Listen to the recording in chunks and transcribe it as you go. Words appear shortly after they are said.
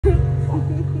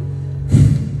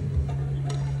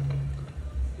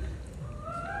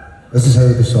This is how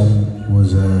the song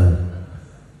was, I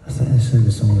think this is how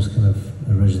the song was kind of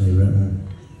originally written.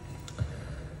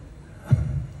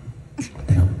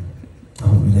 You know, I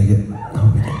hope you dig it. I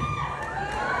hope you dig it.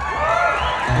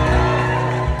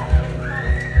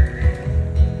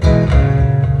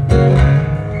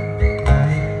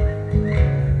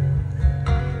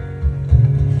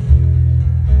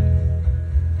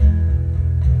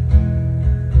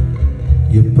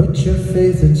 You put your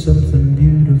faith in something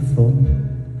beautiful,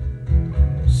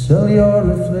 sell your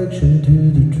reflection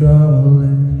to the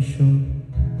traveling show.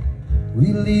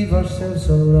 We leave ourselves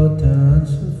a lot to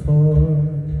answer for.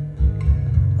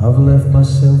 I've left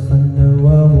myself and now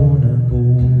I wanna go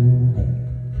home.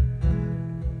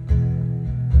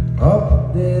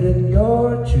 Up there in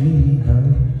your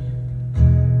treehouse,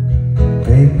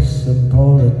 pigs and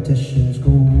politicians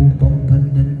go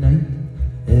bumping at night.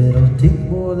 It'll take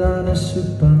more than a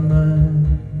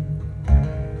Superman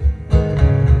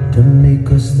to make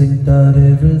us think that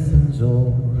everything's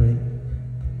alright.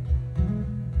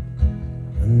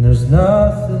 And there's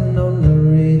nothing on the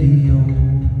radio,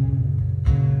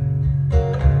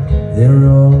 they're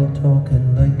all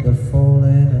talking like they're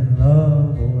falling in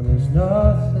love. Oh, there's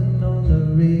nothing on the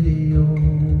radio.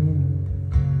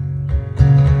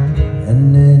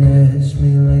 And then it hits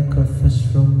me like a fist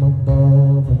from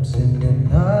above. I'm singing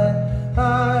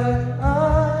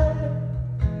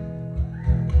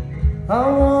I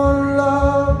want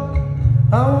love,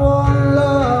 I want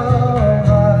love,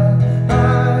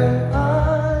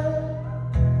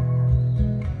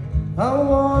 I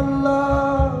want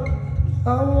love,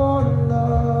 I want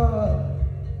love.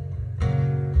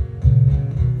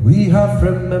 We have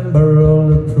remembered all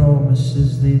the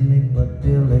promises they make, but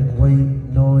they're like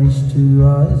white noise to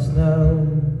us now.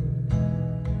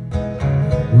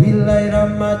 We light a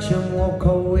match and walk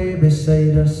away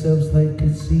beside ourselves like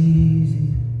it's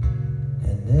easy,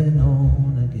 and then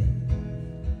on again.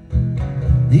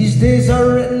 These days are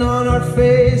written on our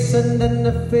face, and in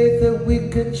the faith that we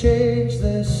could change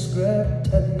this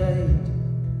script tonight.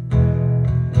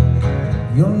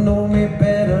 You'll know me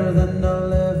better than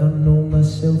I'll ever know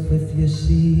myself if you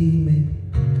see me.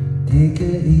 Take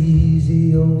it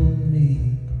easy on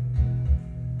me.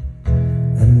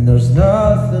 And there's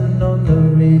nothing on the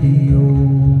radio,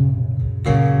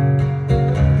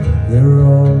 they're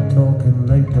all talking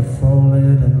like they're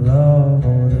falling in love.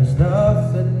 Oh, there's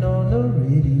nothing on the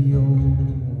radio.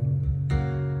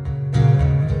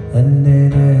 And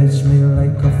then it hits me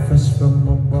like a fist from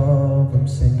above. I'm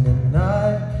singing I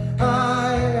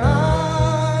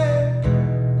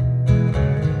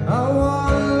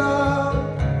want love,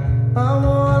 I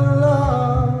want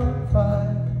love,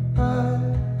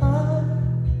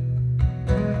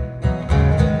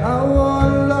 I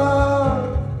want love,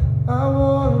 I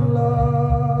want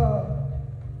love.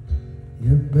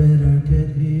 You better get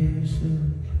here soon.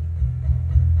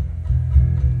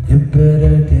 You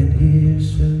better get here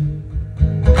soon.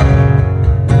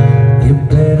 You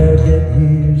better get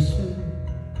here soon.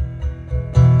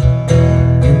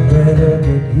 You better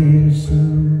get here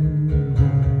soon.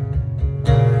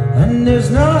 And there's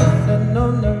nothing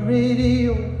on the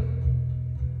radio,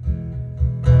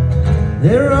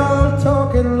 they're all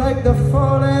talking like they're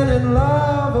falling in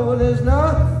love. Oh, there's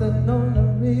nothing on the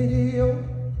radio.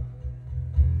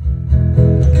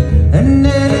 And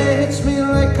then it hits me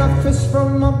like a fist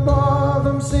from above.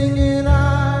 I'm singing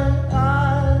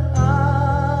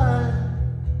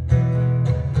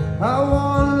I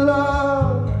want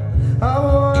love, I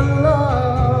want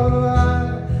love,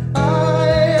 I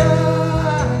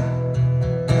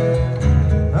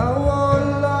want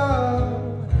love,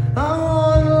 I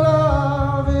want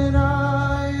love, and I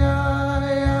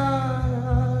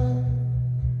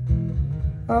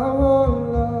want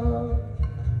love,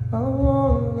 I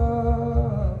want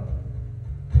love.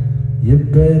 You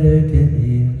better get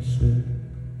here soon.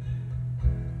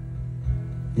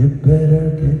 You better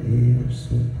get here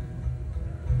soon.